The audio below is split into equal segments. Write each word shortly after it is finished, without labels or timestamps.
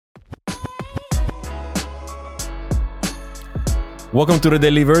Welcome to the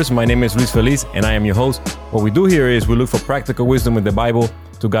Daily Verse. My name is Luis Feliz and I am your host. What we do here is we look for practical wisdom in the Bible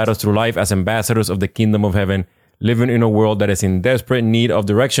to guide us through life as ambassadors of the kingdom of heaven, living in a world that is in desperate need of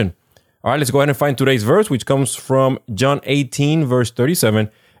direction. All right, let's go ahead and find today's verse, which comes from John 18, verse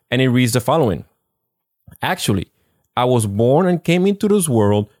 37, and it reads the following. Actually, I was born and came into this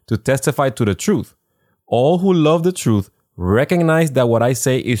world to testify to the truth. All who love the truth recognize that what I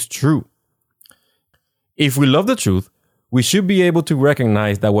say is true. If we love the truth, we should be able to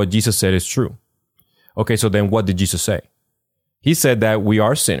recognize that what Jesus said is true. Okay, so then what did Jesus say? He said that we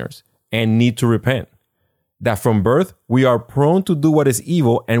are sinners and need to repent. That from birth, we are prone to do what is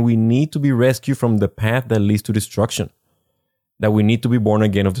evil and we need to be rescued from the path that leads to destruction. That we need to be born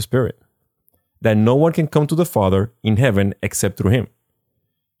again of the Spirit. That no one can come to the Father in heaven except through Him.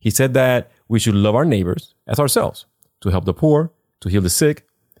 He said that we should love our neighbors as ourselves, to help the poor, to heal the sick.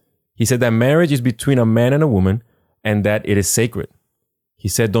 He said that marriage is between a man and a woman and that it is sacred. He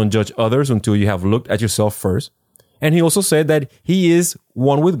said don't judge others until you have looked at yourself first. And he also said that He is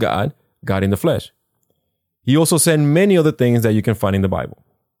one with God, God in the flesh. He also said many other things that you can find in the Bible.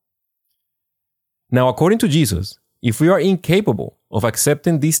 Now, according to Jesus, if we are incapable of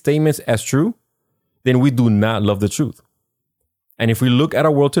accepting these statements as true, then we do not love the truth. And if we look at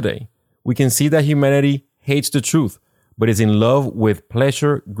our world today, we can see that humanity hates the truth, but is in love with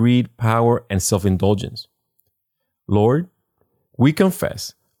pleasure, greed, power, and self-indulgence. Lord, we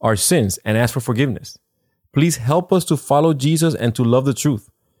confess our sins and ask for forgiveness. Please help us to follow Jesus and to love the truth.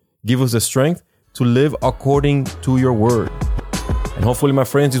 Give us the strength to live according to your word. And hopefully, my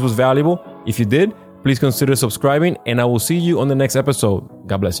friends, this was valuable. If you did, please consider subscribing, and I will see you on the next episode.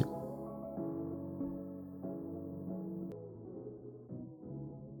 God bless you.